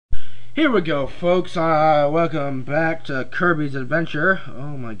Here we go, folks. Welcome back to Kirby's Adventure.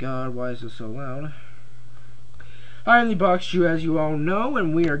 Oh my god, why is this so loud? I'm the Box Jew, as you all know,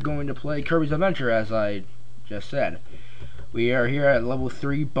 and we are going to play Kirby's Adventure, as I just said. We are here at level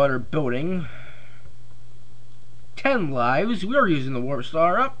 3 Butter Building. 10 lives. We are using the Warp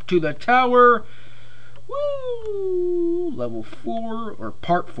Star up to the tower. Woo! Level 4, or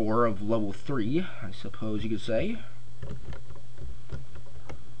part 4 of level 3, I suppose you could say.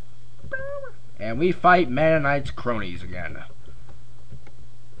 And we fight Mennonite's cronies again.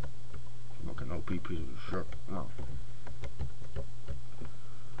 Fucking OP piece of shit. No.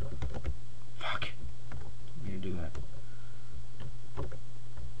 Fuck. Didn't mean to do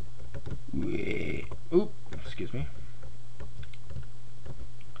that. Oop. Excuse me.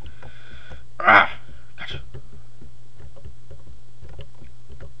 Ah! Gotcha.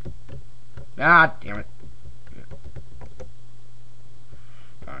 Ah, damn it.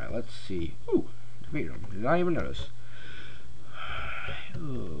 Alright, let's see. Ooh, defeated him. Did not even notice.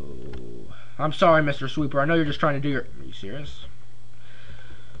 Ooh. I'm sorry, Mr. Sweeper. I know you're just trying to do your... Are you serious?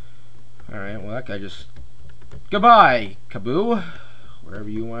 Alright, well, that guy just... Goodbye, Kaboo. Wherever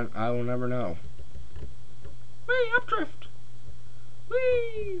you went, I will never know. Whee, updrift.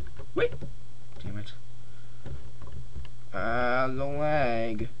 Whee. Wait. Damn it. The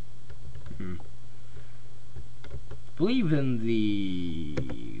lag. I believe in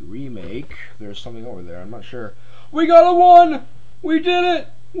the remake there's something over there. I'm not sure. We got a 1! We did it!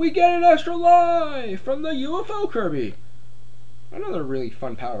 We get an extra life from the UFO Kirby. Another really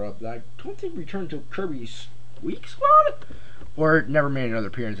fun power up that I don't think returned to Kirby's Weak Squad, or never made another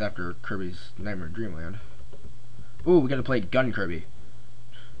appearance after Kirby's Nightmare Dreamland. Ooh, we gotta play Gun Kirby.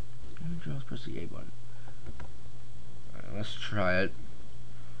 Just press the A button. Alright, let's try it.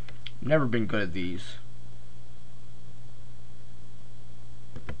 Never been good at these.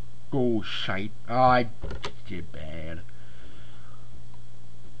 Oh, shite. Oh, I did bad.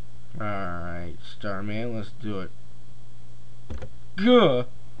 Alright, Starman, let's do it. Gah!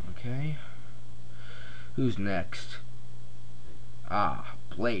 Okay. Who's next? Ah,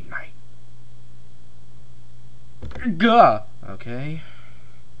 Blade Knight. Gah! Okay.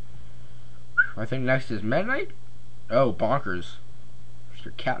 I think next is Midnight? Oh, Bonkers. It's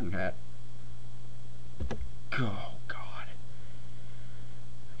your captain hat. Oh, God.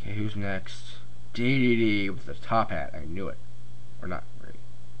 Okay, who's next? DDD with the top hat. I knew it. Or not, really.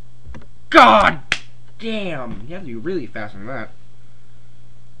 God damn! You have to be really fast on that.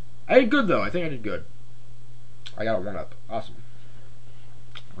 I did good, though. I think I did good. I got a 1-up. Awesome.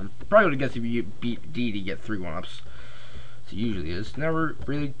 I'm probably going to guess if you beat D to get 3 1-ups. So usually is. Never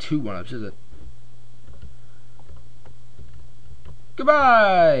really 2 1-ups, is it?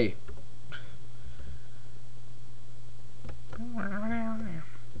 Goodbye!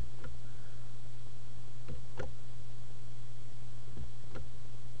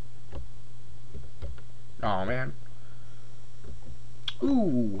 Oh man.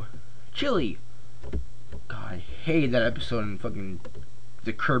 Ooh, chili. God, I hated that episode in fucking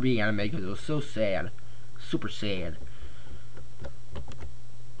the Kirby anime because it was so sad. Super sad.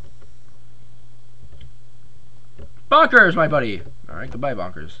 Bonkers, my buddy. Alright, goodbye,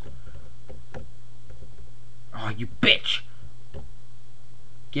 Bonkers. Oh, you bitch.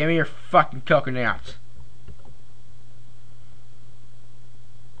 Give me your fucking coconuts.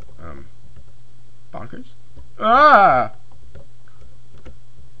 Bonkers? Ah!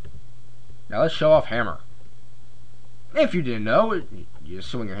 Now let's show off Hammer. If you didn't know, you just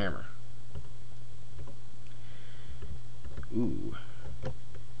swing your hammer. Ooh.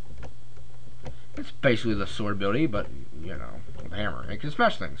 It's basically the sword ability, but, you know, with a hammer. It can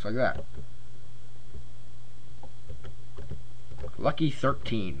smash things like that. Lucky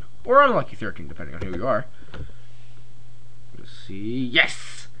 13. Or unlucky 13, depending on who you are. Let's see.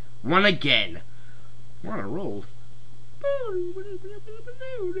 Yes! Won again! We're on a roll.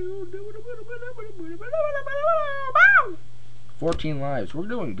 14 lives. We're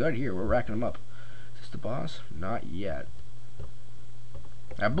doing good here. We're racking them up. Is this the boss? Not yet.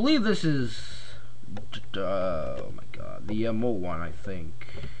 I believe this is... oh my god. The mole one, I think.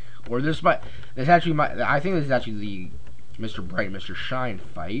 Or this might... This actually might... I think this is actually the Mr. Bright, Mr. Shine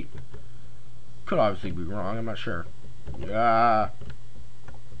fight. Could obviously be wrong. I'm not sure.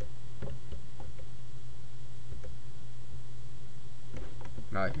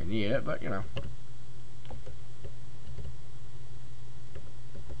 Not like I need it, but you know.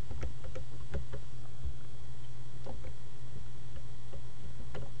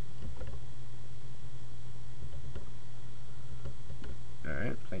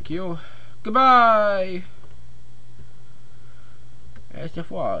 Alright, thank you. Goodbye! There's the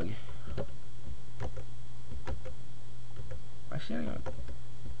frog. I standing on?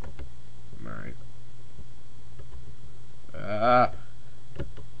 Alright.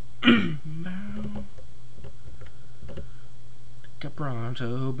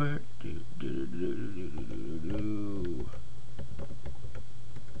 Capronto bird.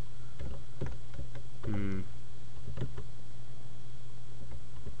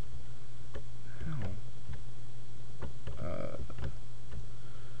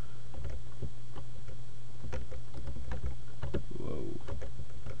 Whoa.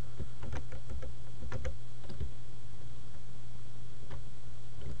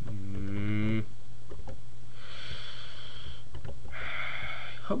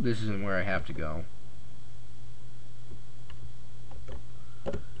 Hope this isn't where I have to go.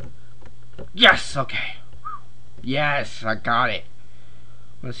 Yes! Okay. Yes, I got it.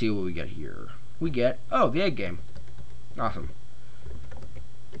 Let's see what we get here. We get, oh, the egg game. Awesome.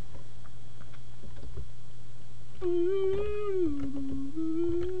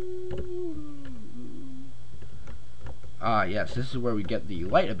 Ah, yes, this is where we get the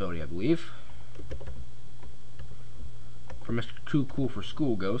light ability, I believe. From Mr. Too Cool for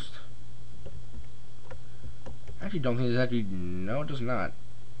School Ghost. I actually don't think there's actually, no, it does not.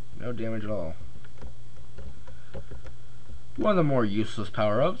 No damage at all. One of the more useless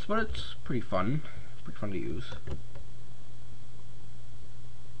power-ups, but it's pretty fun. It's pretty fun to use.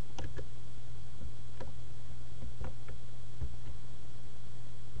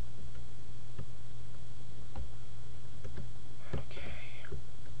 Okay.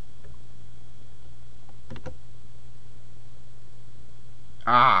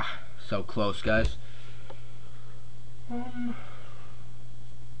 Ah, so close, guys.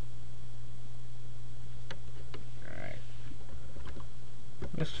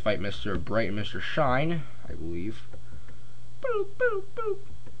 Let's fight Mr. Bright and Mr. Shine, I believe. Boop, boop, boop.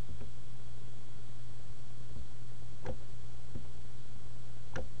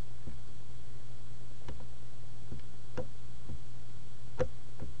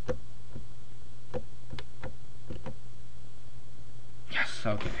 Yes,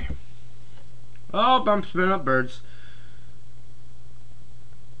 okay. Oh, I'm spinning up birds.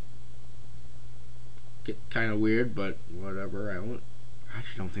 Get kind of weird, but whatever. I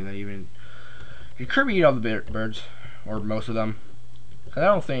actually don't think that even. Did Kirby eat all the birds, or most of them? Cause I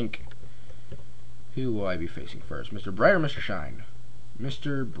don't think. Who will I be facing first, Mr. Bright or Mr. Shine?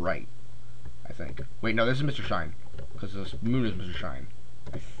 Mr. Bright, I think. Wait, no, this is Mr. Shine, because this moon is Mr. Shine.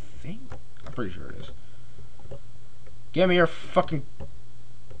 I think. I'm pretty sure it is. Give me your fucking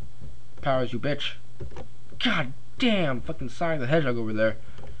powers, you bitch! God damn, fucking Sonic the Hedgehog over there.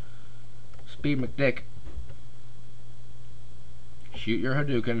 Speed McDick. Shoot your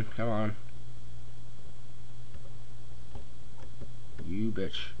Hadouken, come on. You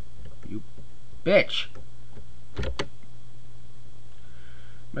bitch. You bitch!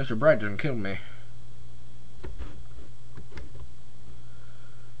 Mr. Bright didn't kill me.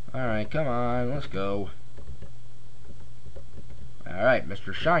 Alright, come on, let's go. Alright,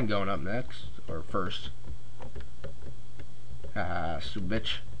 Mr. Shine going up next, or first. Haha,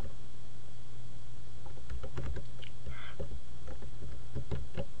 bitch.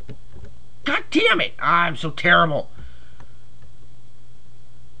 God damn it! I'm so terrible.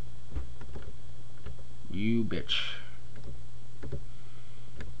 You bitch.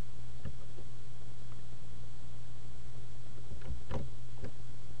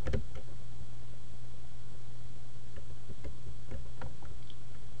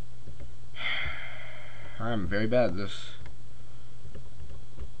 I'm very bad at this.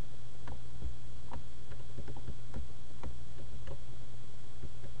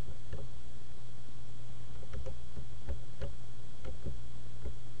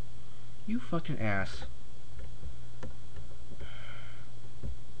 You fucking ass.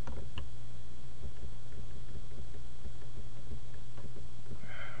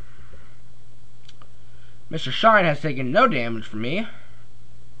 Mr. Shine has taken no damage from me.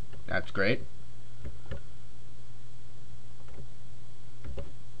 That's great.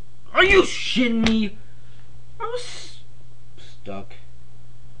 Are you shitting me? I was stuck.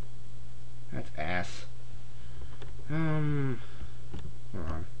 That's ass. Hold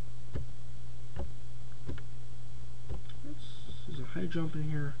on. Is a high jump in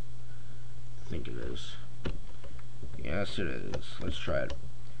here? I think it is. Yes, it is. Let's try it.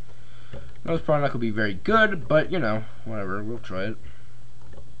 No, it's probably not going to be very good, but, you know, whatever. We'll try it.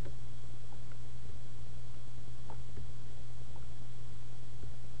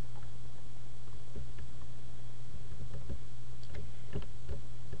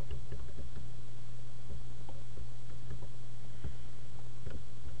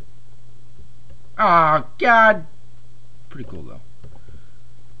 Ah, God pretty cool though.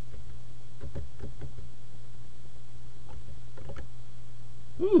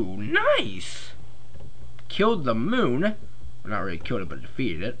 Ooh, nice! Killed the moon. Well, not really killed it, but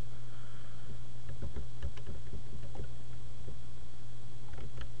defeated it.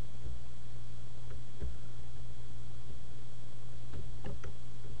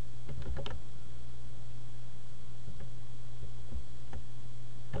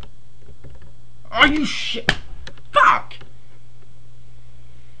 Are you shit? Fuck!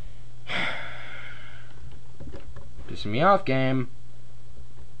 Pissing me off, game.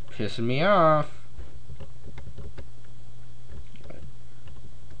 Pissing me off.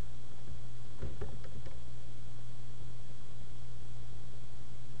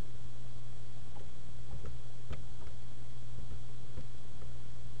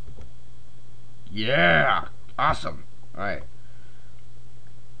 Yeah! Awesome. Alright.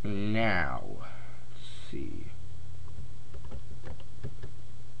 Now, let's see.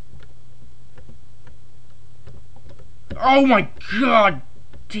 Oh my god!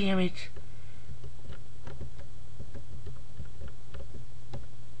 Damn it!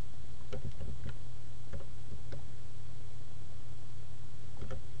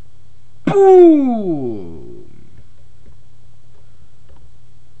 Boom!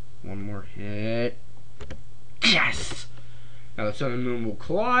 One more hit. Yes! Now the sun and moon will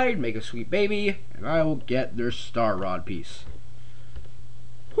collide, make a sweet baby, and I will get their star rod piece.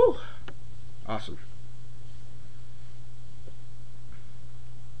 Whew! Awesome.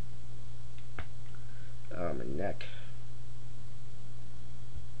 My neck.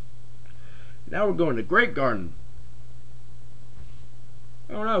 Now we're going to Great Garden.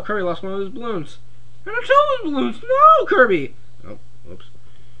 Oh no, Kirby lost one of his balloons. And I told his balloons! No, Kirby! Oh, whoops.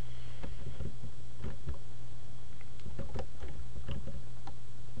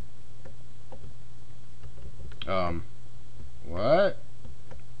 What?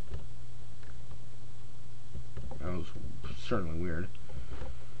 That was certainly weird.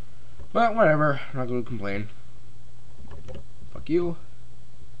 But whatever, I'm not going to complain. Fuck you.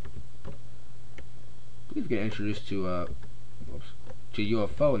 Please get introduced to whoops, to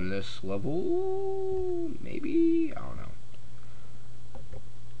UFO in this level. Maybe, I don't know.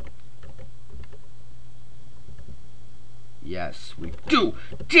 Yes, we do.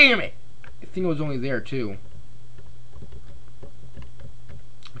 Damn it! I think it was only there too.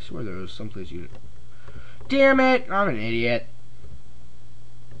 I swear there was someplace you. Damn it! I'm an idiot.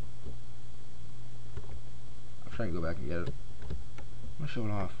 I'm trying to go back and get it. I'm gonna show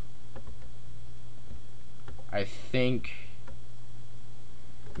it off. I think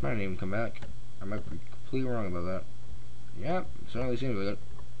it might not even come back. I might be completely wrong about that. Yep, certainly seems like it.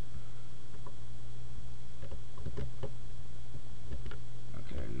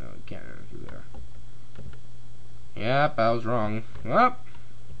 Okay, no, it can't enter through there. Yep, I was wrong. Well.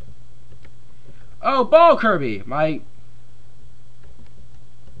 Oh, ball Kirby! My.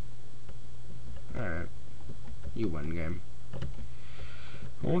 Alright. You win, game.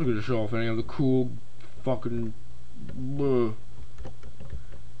 I want to get to show off any of the cool fucking.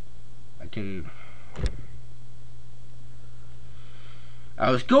 I can.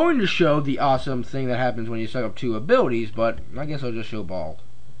 I was going to show the awesome thing that happens when you suck up 2 abilities, but I guess I'll just show ball.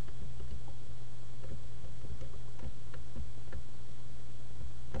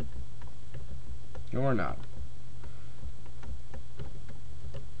 Or not.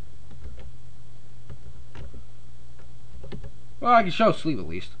 Well, I can show sleep at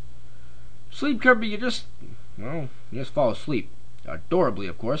least. Sleep, Kirby, you just fall asleep. Adorably,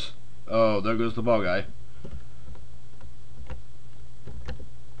 of course. Oh, there goes the ball guy.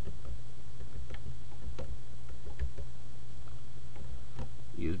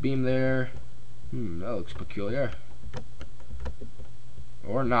 Use beam there. That looks peculiar.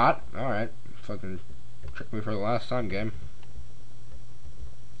 Or not. Alright. Fucking trick me for the last time, game.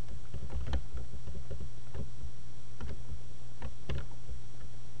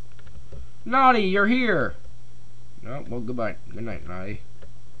 Naughty, you're here! No, well, goodbye. Good night, Naughty.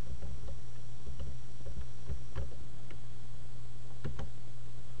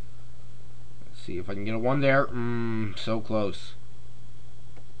 Let's see if I can get a 1 there. So close.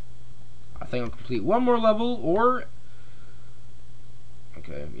 I think I'll complete 1 more level, or...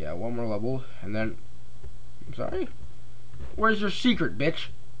 Okay, yeah, 1 more level, and then... I'm sorry? Where's your secret, bitch?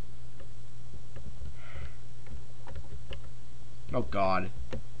 Oh, God.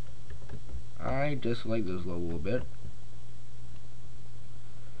 I dislike this level a bit.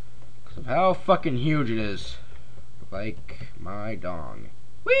 Because of how fucking huge it is. Like my dong.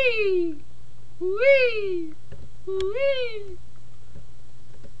 Whee! Whee! Whee!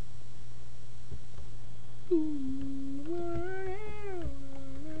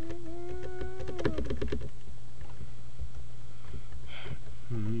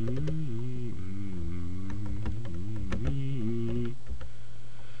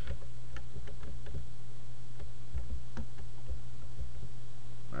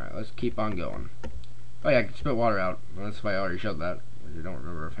 keep on going. Oh yeah, I can spit water out. Unless if I already showed that. I don't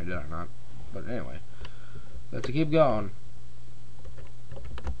remember if I did or not. But anyway, let's keep going.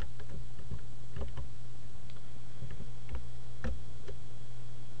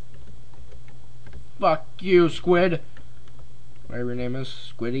 Fuck you, Squid. Whatever your name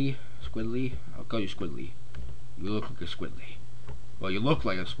is, Squidly. I'll call you Squidly. You look like a Squidly. Well, you look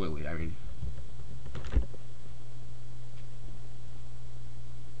like a Squidly. I mean.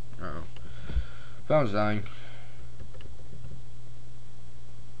 Uh-oh. Phone's dying.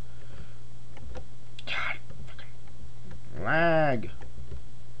 God, fucking lag.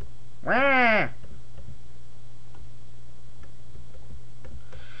 Wah!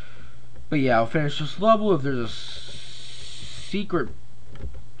 But yeah, I'll finish this level if there's a secret,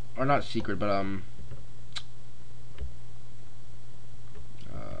 or not secret, but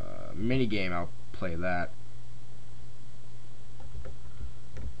mini game. I'll play that.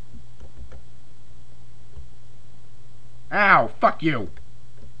 Ow! Fuck you!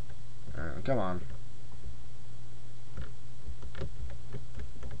 Come on.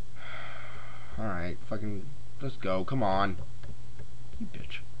 Alright, fucking, let's go. Come on. You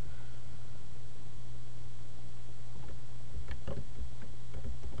bitch.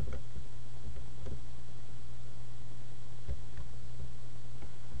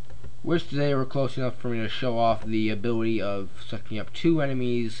 Wish they were close enough for me to show off the ability of sucking up 2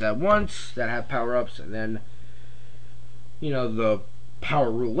 enemies at once that have power-ups, and then, you know, the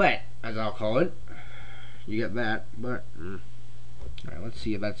power roulette, as I'll call it. You get that, but alright, let's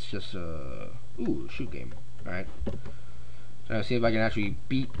see if that's just a shoot game. Alright. So let's see if I can actually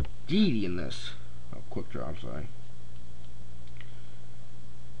beat Dee Dee in this. Oh, quick draw, I'm sorry.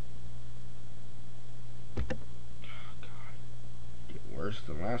 Worse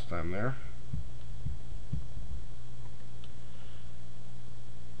than last time there.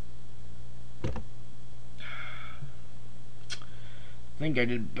 I think I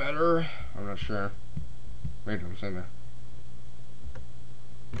did better. I'm not sure. Wait, I'm saying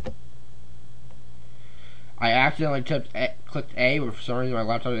that. I accidentally clicked A, but for some reason my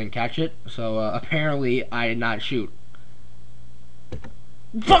laptop didn't catch it. So apparently I did not shoot.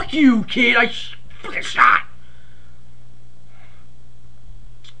 Fuck you, kid! I fucking shot.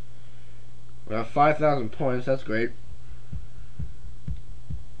 We have 5,000 points, that's great.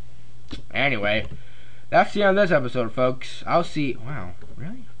 Anyway, that's the end of this episode, folks. I'll see... Wow,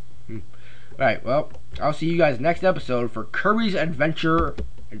 really? Alright, well, I'll see you guys next episode for Kirby's Adventure...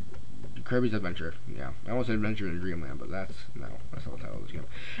 Kirby's Adventure, yeah. I almost said Adventure in Dreamland, but that's... No, that's not the title of this game.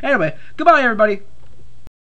 Anyway, goodbye, everybody!